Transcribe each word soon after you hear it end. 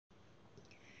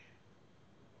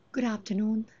Good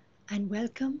afternoon and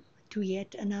welcome to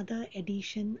yet another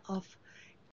edition of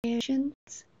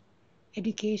Patients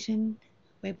Education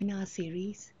webinar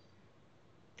series,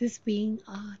 this being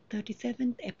our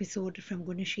 37th episode from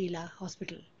Gunasheela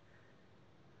Hospital.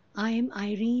 I am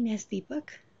Irene S.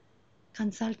 Deepak,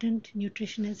 consultant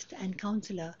nutritionist and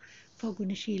counselor for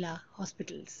Gunasheela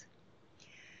Hospitals.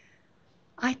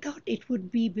 I thought it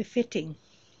would be befitting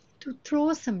to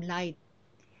throw some light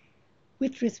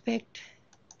with respect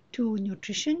to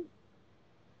nutrition,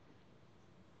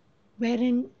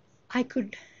 wherein I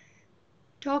could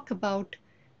talk about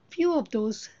few of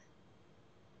those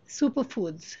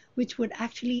superfoods which would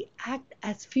actually act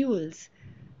as fuels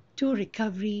to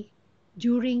recovery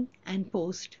during and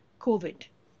post COVID.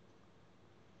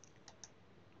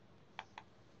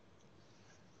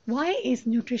 Why is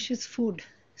nutritious food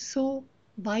so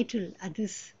vital at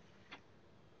this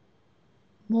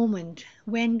moment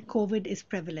when COVID is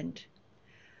prevalent?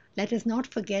 Let us not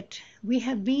forget we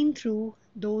have been through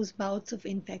those bouts of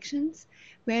infections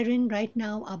wherein right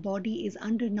now our body is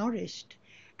undernourished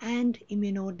and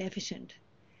immunodeficient.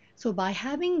 So by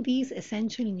having these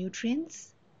essential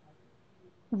nutrients,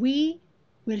 we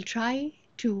will try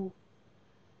to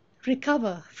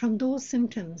recover from those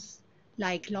symptoms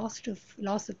like loss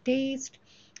of taste,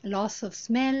 loss of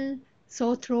smell,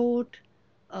 sore throat,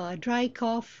 dry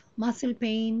cough, muscle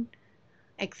pain,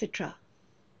 etc.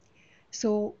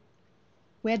 So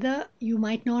whether you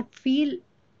might not feel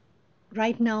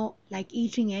right now like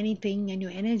eating anything and your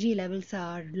energy levels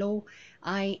are low,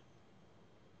 I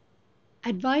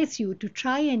advise you to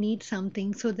try and eat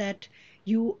something so that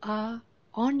you are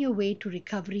on your way to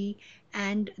recovery,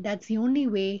 and that's the only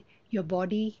way your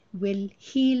body will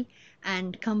heal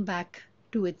and come back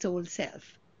to its old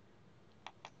self.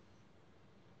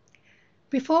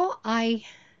 Before I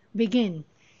begin,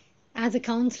 as a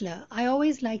counselor, I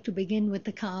always like to begin with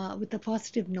a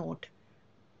positive note.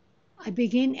 I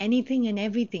begin anything and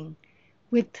everything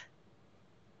with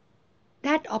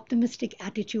that optimistic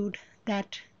attitude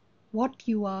that what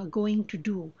you are going to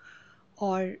do,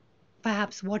 or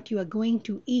perhaps what you are going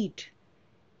to eat,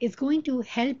 is going to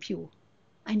help you,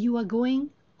 and you are going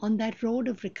on that road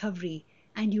of recovery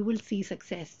and you will see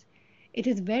success. It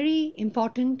is very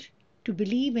important to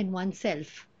believe in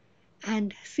oneself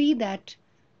and see that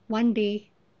one day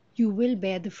you will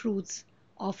bear the fruits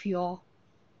of your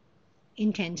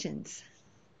intentions.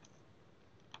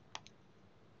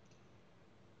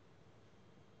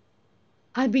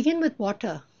 I'll begin with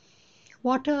water.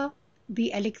 Water,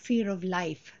 the elixir of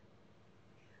life.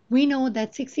 We know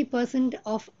that 60%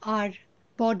 of our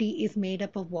body is made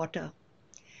up of water.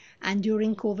 And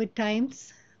during COVID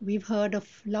times, we've heard of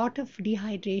a lot of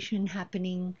dehydration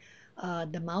happening.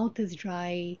 The mouth is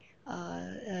dry,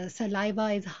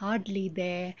 saliva is hardly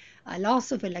there,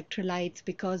 loss of electrolytes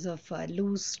because of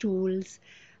loose stools,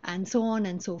 and so on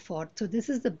and so forth. So this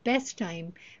is the best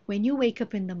time when you wake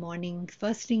up in the morning.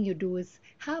 First thing you do is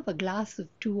have a glass or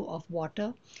two of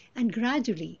water and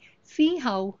gradually see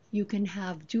how you can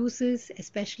have juices,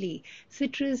 especially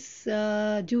citrus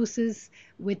juices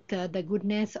with the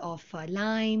goodness of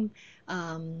lime,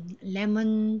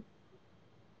 lemon,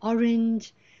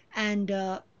 orange, and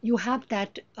you have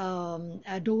that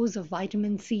a dose of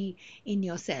vitamin C in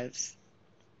yourselves.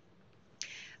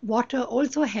 Water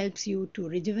also helps you to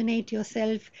rejuvenate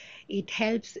yourself. It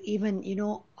helps even,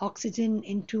 oxygen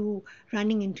into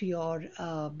running into your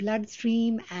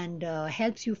bloodstream, and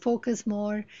helps you focus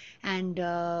more, and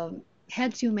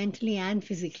helps you mentally and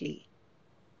physically.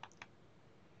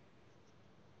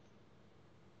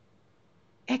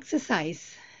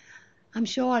 Exercise. I'm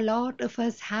sure a lot of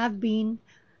us have been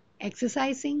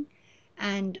exercising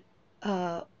and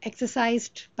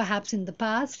exercised perhaps in the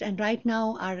past, and right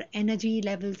now our energy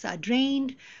levels are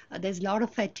drained. There's a lot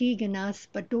of fatigue in us,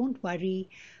 but don't worry.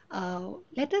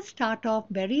 Let us start off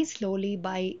very slowly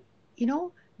by,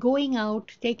 going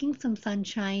out, taking some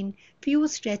sunshine, few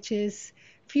stretches,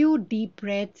 few deep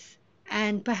breaths,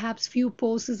 and perhaps few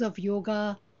poses of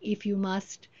yoga if you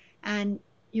must. And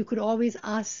you could always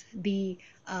ask the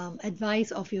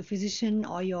advice of your physician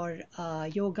or your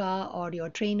yoga or your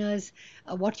trainers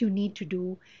what you need to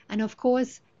do. And of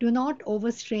course, do not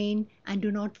overstrain and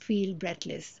do not feel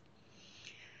breathless.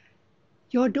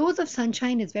 Your dose of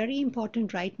sunshine is very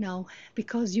important right now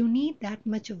because you need that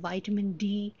much of vitamin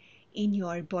D in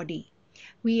your body.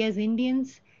 We as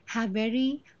Indians have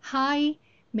very high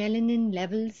melanin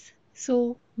levels,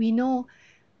 so we know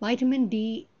vitamin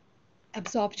D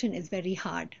absorption is very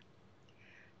hard.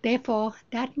 Therefore,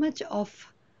 that much of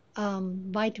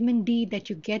vitamin D that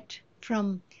you get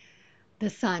from the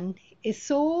sun is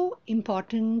so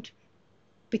important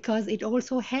because it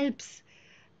also helps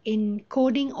in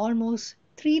coding almost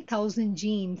 3,000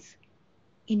 genes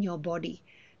in your body.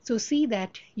 So see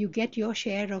that you get your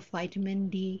share of vitamin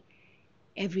D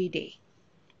every day.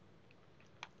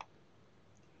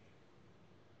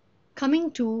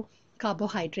 Coming to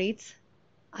carbohydrates,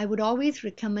 I would always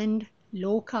recommend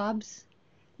low carbs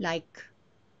like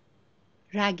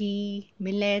ragi,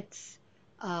 millets,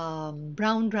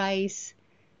 brown rice,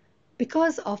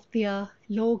 because of their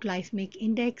low glycemic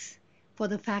index, for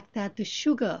the fact that the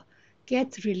sugar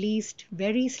gets released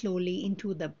very slowly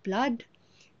into the blood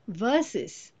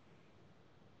versus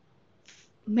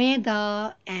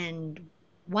maida and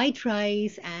white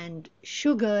rice and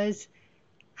sugars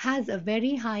has a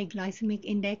very high glycemic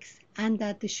index, and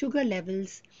that the sugar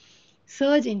levels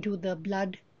surge into the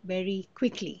blood very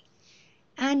quickly.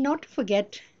 And not to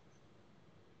forget,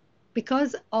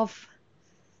 because of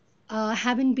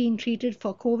haven't been treated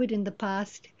for COVID in the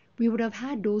past, we would have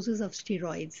had doses of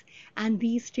steroids, and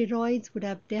these steroids would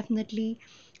have definitely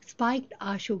spiked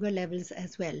our sugar levels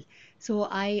as well. So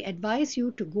I advise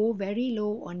you to go very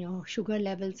low on your sugar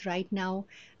levels right now.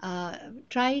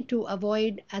 Try to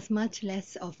avoid as much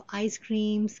less of ice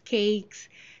creams, cakes,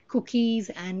 cookies,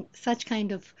 and such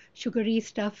kind of sugary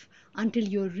stuff until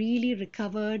you're really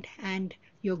recovered and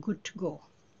you're good to go.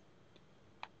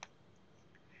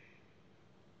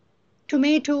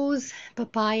 Tomatoes,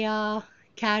 papaya,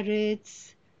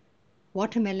 carrots,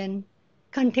 watermelon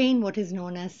contain what is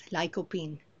known as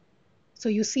lycopene. So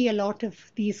you see a lot of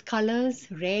these colors,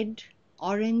 red,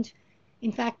 orange.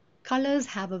 In fact, colors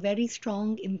have a very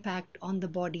strong impact on the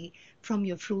body from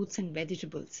your fruits and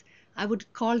vegetables. I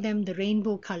would call them the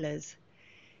rainbow colors.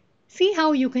 See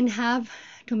how you can have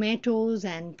tomatoes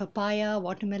and papaya,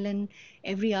 watermelon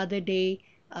every other day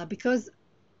because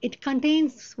it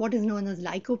contains what is known as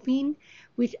lycopene,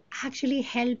 which actually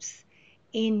helps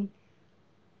in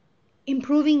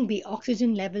improving the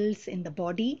oxygen levels in the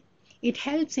body. It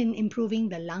helps in improving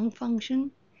the lung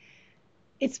function.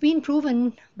 It's been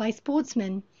proven by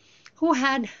sportsmen who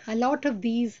had a lot of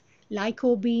these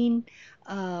lycopene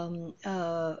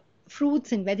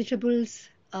fruits and vegetables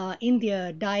in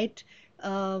their diet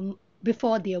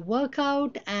before their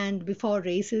workout and before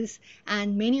races,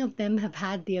 and many of them have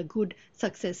had their good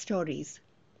success stories.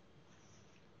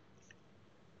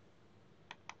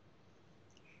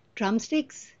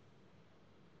 Drumsticks,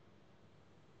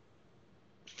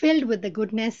 filled with the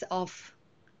goodness of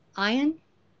iron,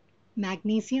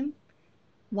 magnesium,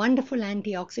 wonderful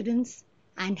antioxidants,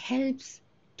 and helps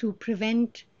to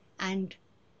prevent and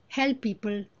help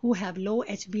people who have low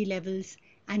HB levels,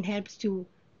 and helps to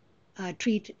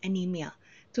treat anemia.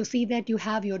 So see that you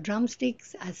have your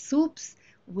drumsticks as soups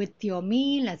with your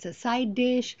meal as a side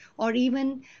dish, or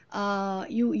even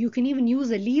you can even use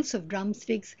the leaves of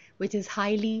drumsticks, which is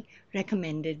highly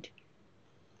recommended.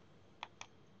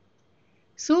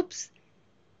 Soups,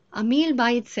 a meal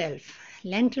by itself: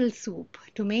 lentil soup,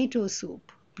 tomato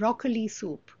soup, broccoli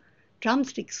soup,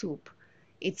 drumstick soup.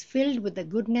 It's filled with the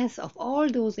goodness of all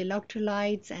those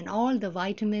electrolytes and all the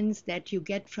vitamins that you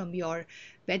get from your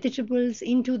vegetables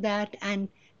into that, and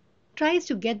tries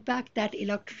to get back that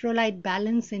electrolyte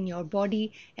balance in your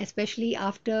body, especially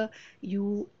after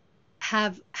you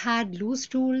have had loose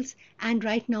stools and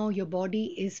right now your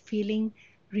body is feeling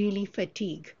really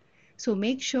fatigued. So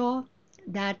make sure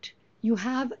that you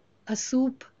have a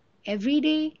soup every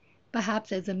day,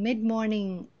 perhaps as a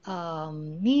mid-morning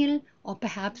meal, or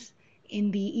perhaps in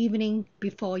the evening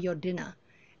before your dinner.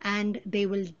 And they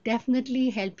will definitely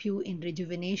help you in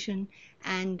rejuvenation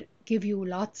and give you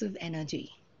lots of energy.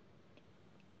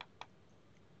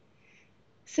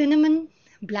 Cinnamon,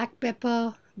 black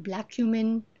pepper, black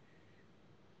cumin,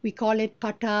 we call it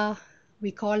pata,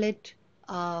 we call it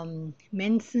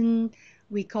mensen,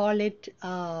 we call it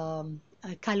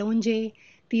kalonji.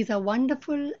 These are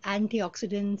wonderful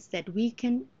antioxidants that we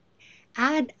can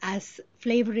add as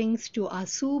flavorings to our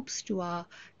soups, to our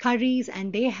curries,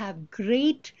 and they have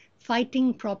great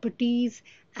fighting properties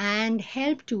and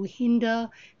help to hinder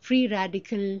free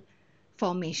radical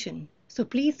formation. So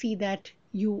please see that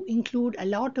you include a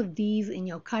lot of these in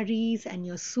your curries and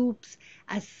your soups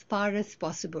as far as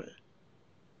possible.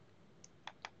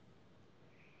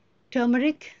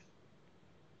 Turmeric,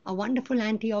 a wonderful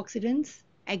antioxidant,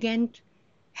 again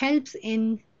helps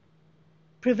in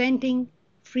preventing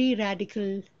free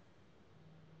radical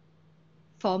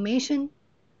formation.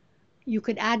 You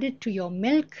could add it to your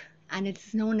milk, and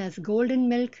it's known as golden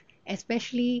milk,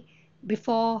 especially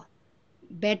before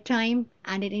bedtime,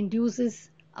 and it induces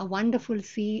a wonderful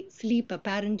sleep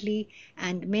apparently,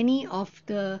 and many of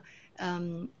the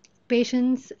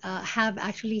patients have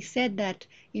actually said that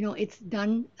it's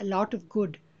done a lot of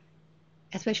good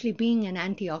especially being an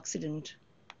antioxidant.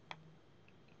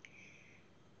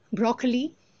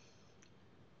 Broccoli,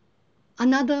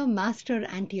 another master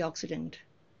antioxidant,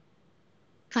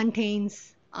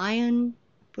 contains iron,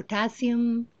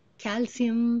 potassium,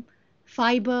 calcium,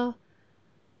 fiber,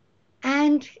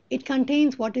 and it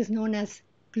contains what is known as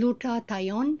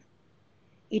glutathione.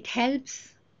 It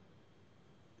helps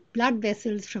blood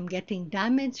vessels from getting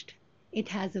damaged. It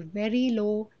has a very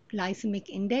low glycemic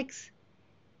index.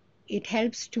 It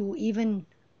helps to even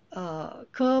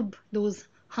curb those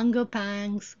hunger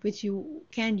pangs, which you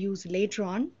can use later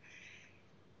on.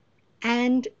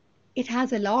 And it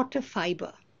has a lot of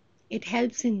fiber. It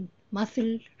helps in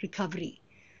muscle recovery.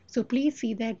 So please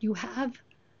see that you have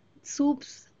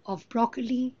soups of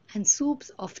broccoli and soups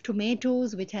of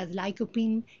tomatoes, which has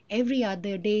lycopene, every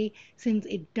other day, since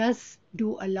it does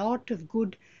do a lot of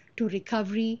good to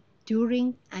recovery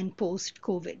during and post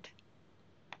COVID.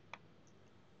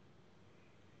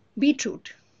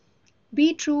 Beetroot.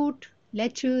 Beetroot,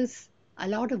 lettuce, a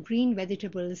lot of green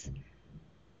vegetables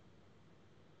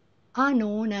are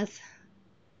known as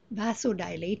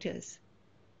vasodilators.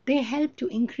 They help to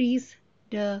increase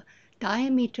the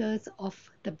diameters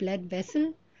of the blood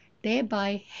vessel,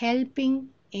 thereby helping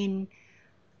in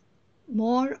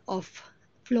more of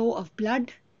flow of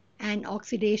blood and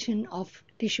oxidation of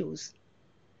tissues.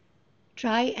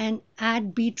 Try and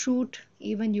add beetroot.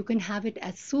 Even you can have it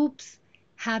as soups,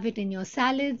 have it in your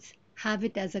salads, have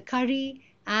it as a curry,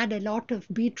 add a lot of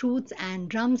beetroots and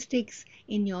drumsticks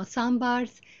in your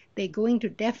sambars. They're going to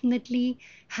definitely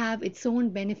have its own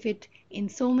benefit in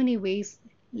so many ways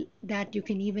that you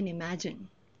can even imagine.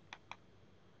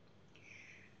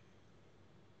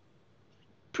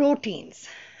 Proteins,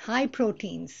 high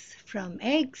proteins from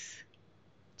eggs,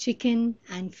 chicken,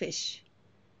 and fish.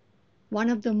 One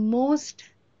of the most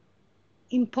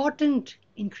important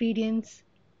ingredients,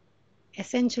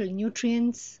 essential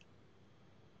nutrients,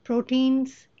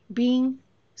 proteins being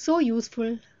so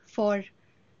useful for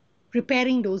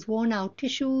repairing those worn out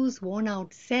tissues, worn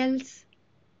out cells.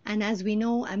 And as we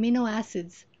know, amino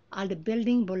acids are the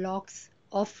building blocks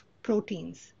of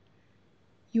proteins.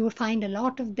 You will find a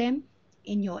lot of them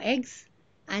in your eggs.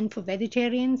 And for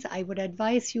vegetarians, I would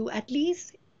advise you at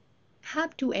least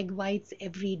have 2 egg whites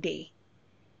every day.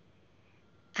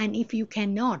 And if you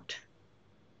cannot,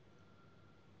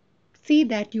 see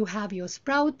that you have your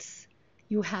sprouts,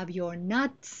 you have your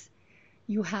nuts,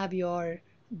 you have your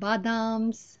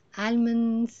badams,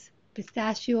 almonds,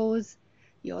 pistachios,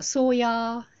 your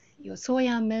soya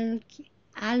milk,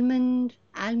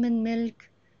 almond milk,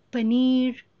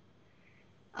 paneer,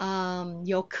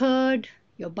 your curd,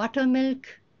 your buttermilk.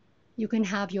 You can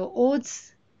have your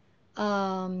oats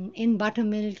in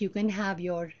buttermilk. You can have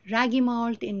your ragi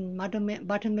malt in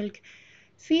buttermilk.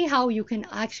 See how you can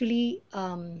actually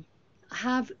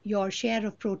have your share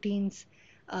of proteins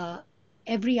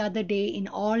every other day in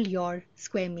all your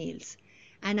square meals.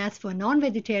 And as for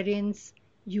non-vegetarians,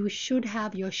 you should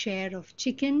have your share of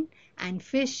chicken and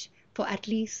fish for at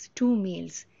least 2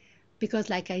 meals. Because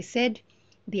like I said,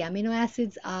 the amino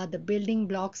acids are the building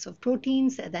blocks of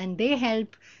proteins, and they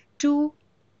help to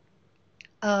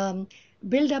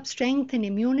build up strength and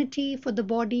immunity for the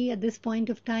body at this point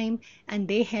of time, and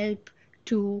they help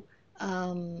to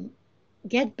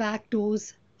get back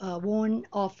those worn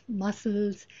off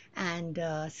muscles and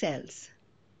cells.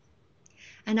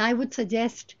 And I would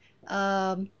suggest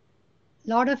a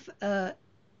lot of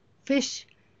fish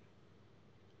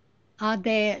are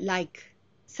there, like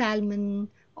salmon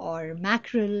or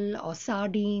mackerel or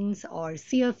sardines or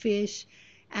seerfish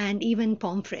and even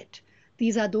pomfret.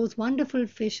 These are those wonderful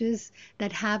fishes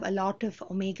that have a lot of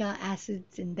omega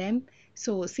acids in them.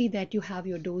 So see that you have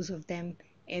your dose of them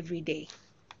every day.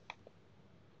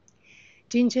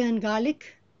 Ginger and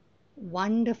garlic,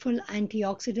 wonderful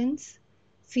antioxidants.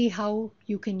 See how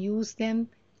you can use them,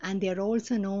 and they're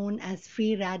also known as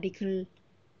free radical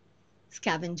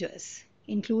scavengers.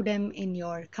 Include them in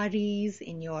your curries,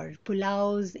 in your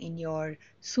pulaus, in your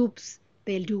soups.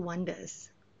 They'll do wonders.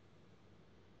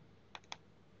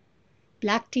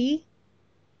 Black tea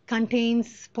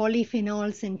contains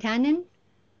polyphenols and tannin.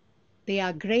 They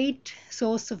are great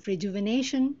source of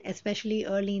rejuvenation, especially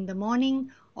early in the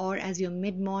morning or as your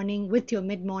mid-morning, with your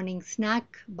mid-morning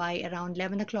snack by around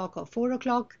 11 o'clock or 4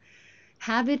 o'clock.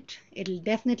 Have it. It'll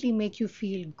definitely make you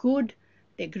feel good.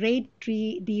 They're great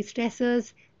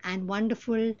de-stressors and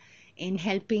wonderful in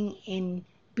helping in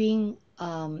being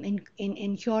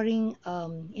in curing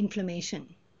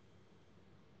inflammation.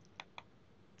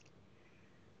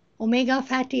 Omega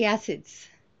fatty acids,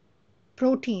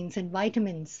 proteins and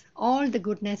vitamins, all the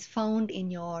goodness found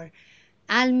in your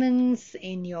almonds,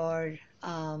 in your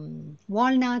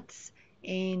walnuts,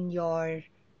 in your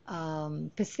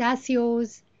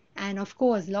pistachios, and of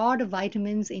course, a lot of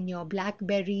vitamins in your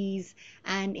blackberries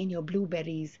and in your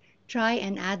blueberries. Try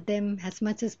and add them as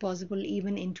much as possible,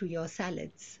 even into your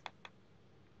salads.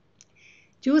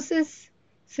 Juices,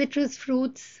 citrus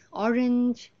fruits,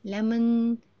 orange,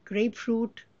 lemon,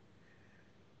 grapefruit.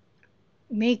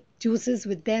 Make juices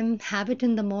with them, have it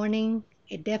in the morning.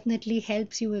 It definitely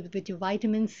helps you with your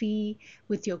vitamin C,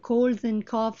 with your colds and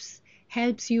coughs,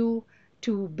 helps you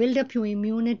to build up your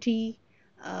immunity.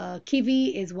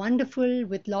 Kiwi is wonderful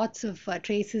with lots of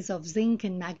traces of zinc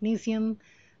and magnesium.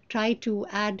 Try to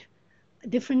add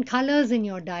different colors in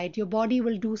your diet. Your body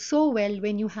will do so well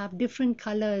when you have different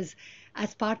colors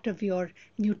as part of your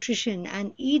nutrition,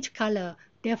 and each color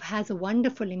has a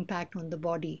wonderful impact on the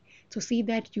body. So see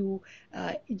that you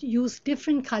use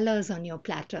different colors on your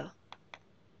platter.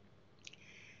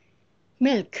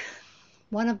 Milk,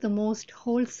 one of the most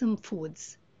wholesome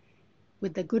foods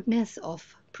with the goodness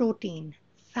of protein,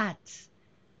 fats,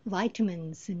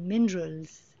 vitamins and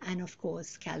minerals, and of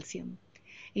course calcium.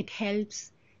 It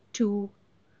helps to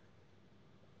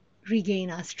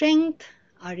regain our strength,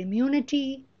 our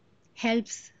immunity,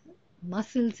 helps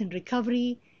muscles in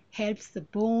recovery, helps the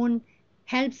bone,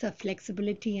 helps our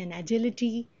flexibility and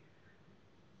agility.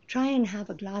 Try and have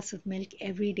a glass of milk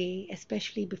every day,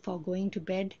 especially before going to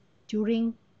bed,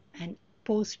 during and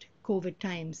post COVID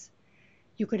times.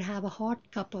 You could have a hot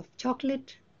cup of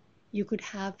chocolate, you could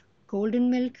have golden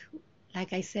milk,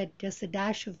 like I said, just a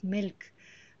dash of milk,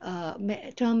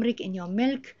 turmeric in your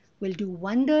milk will do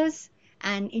wonders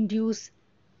and induce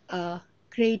a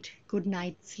great good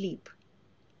night's sleep.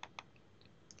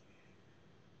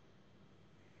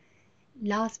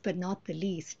 Last but not the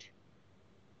least,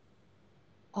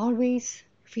 always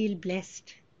feel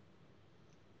blessed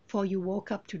for you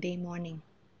woke up today morning,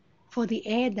 for the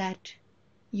air that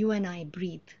you and I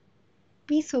breathe.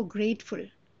 Be so grateful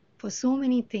for so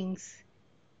many things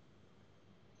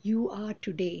you are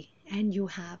today and you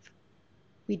have.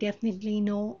 We definitely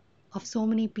know of so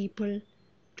many people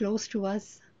close to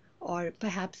us, or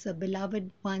perhaps a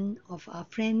beloved one of our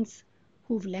friends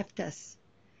who've left us.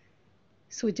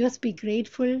 So just be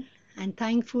grateful and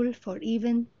thankful for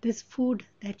even this food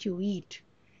that you eat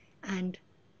and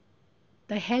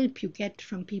the help you get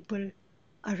from people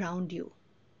around you.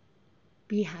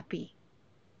 Be happy.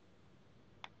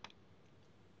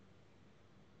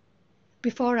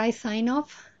 Before I sign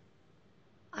off,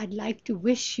 I'd like to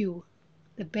wish you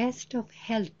the best of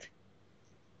health.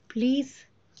 Please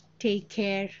take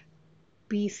care,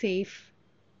 be safe.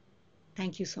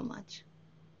 Thank you so much.